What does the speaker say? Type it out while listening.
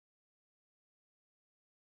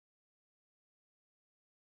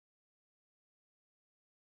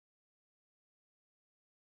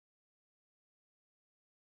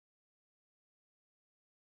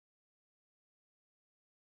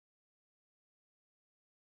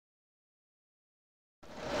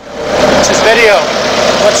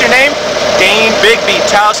What's your name? Dane Bigby,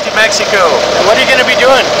 Taos, New Mexico. And what are you going to be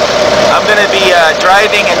doing? I'm going to be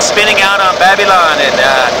driving and spinning out on Babylon and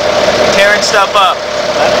tearing stuff up.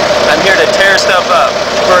 I'm here to tear stuff up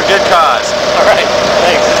for a good cause. All right,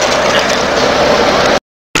 thanks.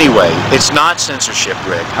 Anyway, it's not censorship,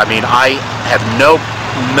 Rick. I mean, I have no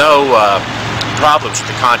problems with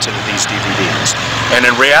the content of these DVDs. And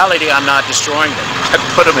in reality, I'm not destroying them. I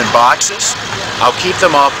put them in boxes. I'll keep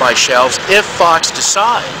them off my shelves. If Fox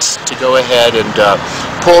decides to go ahead and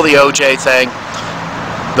pull the OJ thing,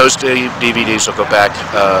 those DVDs will go back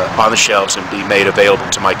on the shelves and be made available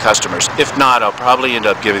to my customers. If not, I'll probably end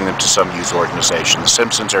up giving them to some youth organization. The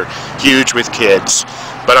Simpsons are huge with kids,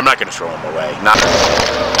 but I'm not going to throw them away.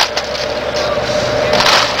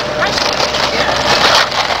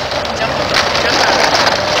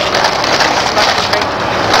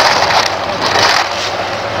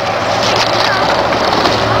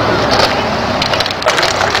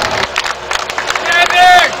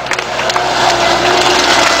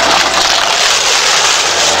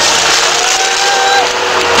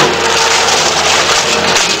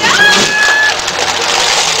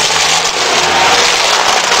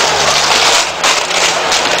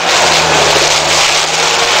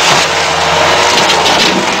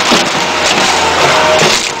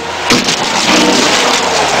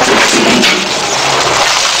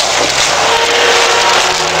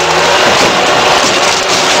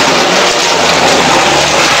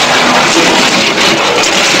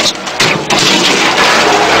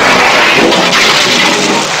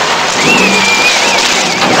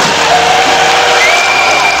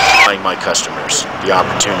 my customers the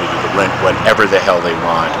opportunity to rent whatever the hell they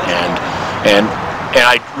want, and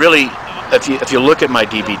I really, if you look at my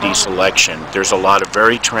DVD selection, there's a lot of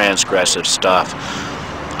very transgressive stuff.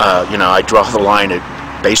 You know, I draw the line at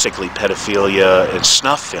basically pedophilia and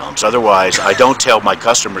snuff films. Otherwise, I don't tell my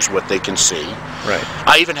customers what they can see. Right.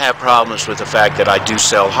 I even have problems with the fact that I do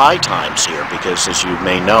sell high times here because, as you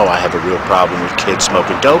may know, I have a real problem with kids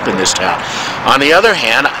smoking dope in this town. On the other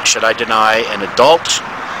hand, should I deny an adult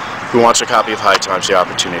who wants a copy of High Times the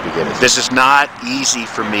opportunity to get it? This is not easy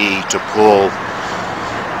for me to pull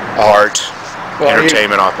art,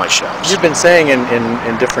 entertainment off my shelves. You've been saying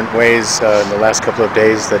in different ways in the last couple of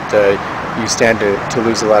days that you stand to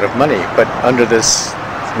lose a lot of money, but under this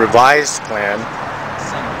revised plan,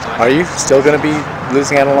 are you still going to be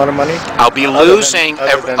losing out a lot of money? I'll be losing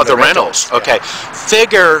the rentals. Okay. Yeah.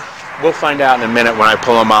 Figure, we'll find out in a minute when I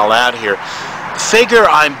pull them all out here. Figure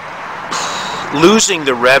I'm losing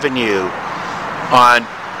the revenue on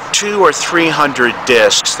 200 or 300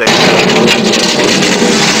 discs. That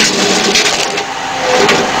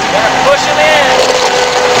Push them in.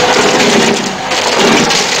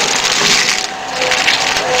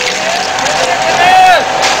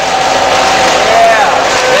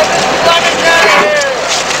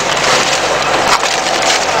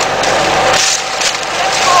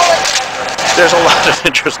 There's a lot of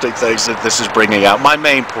interesting things that this is bringing out. My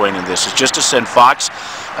main point in this is just to send Fox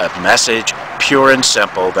a message, pure and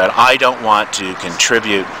simple, that I don't want to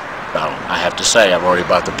contribute. Well, I have to say, I've already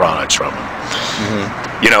bought the products from them.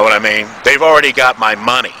 You know what I mean? They've already got my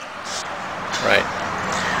money. Right.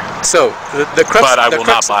 So the crux. But I will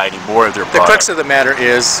not buy any more of their products. The crux of the matter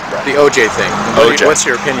is the OJ thing. OJ. What's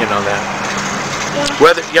your opinion on that?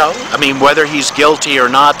 Whether, you know, I mean, whether he's guilty or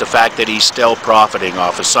not, the fact that he's still profiting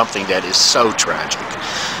off of something that is so tragic,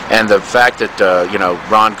 and the fact that you know,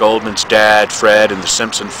 Ron Goldman's dad, Fred, and the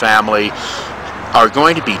Simpson family are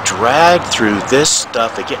going to be dragged through this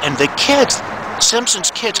stuff again, and the kids,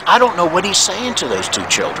 Simpson's kids, I don't know what he's saying to those two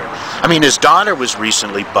children. I mean, his daughter was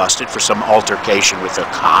recently busted for some altercation with a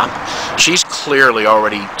cop. She's clearly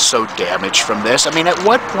already so damaged from this. I mean, at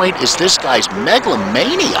what point is this guy's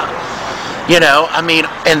megalomania? You know, I mean,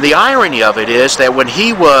 and the irony of it is that when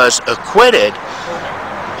he was acquitted,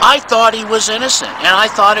 I thought he was innocent, and I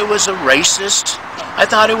thought it was a racist, I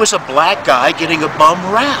thought it was a black guy getting a bum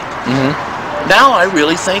rap. Now I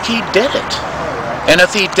really think he did it. And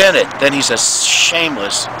if he did it, then he's a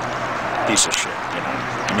shameless piece of shit, you know?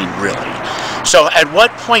 I mean, really. So at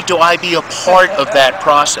what point do I be a part of that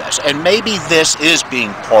process? And maybe this is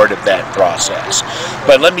being part of that process.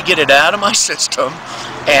 But let me get it out of my system,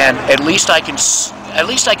 and at least I can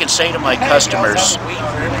say to my customers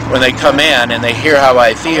when they come in and they hear how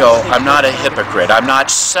I feel, I'm not a hypocrite. I'm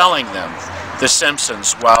not selling them The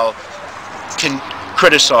Simpsons while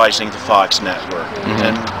criticizing the Fox network.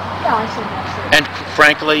 And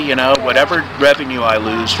frankly, you know, whatever revenue I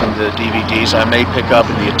lose from the DVDs, I may pick up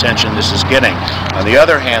in the attention this is getting. On the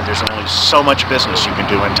other hand, there's only so much business you can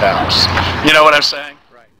do in Taos. You know what I'm saying?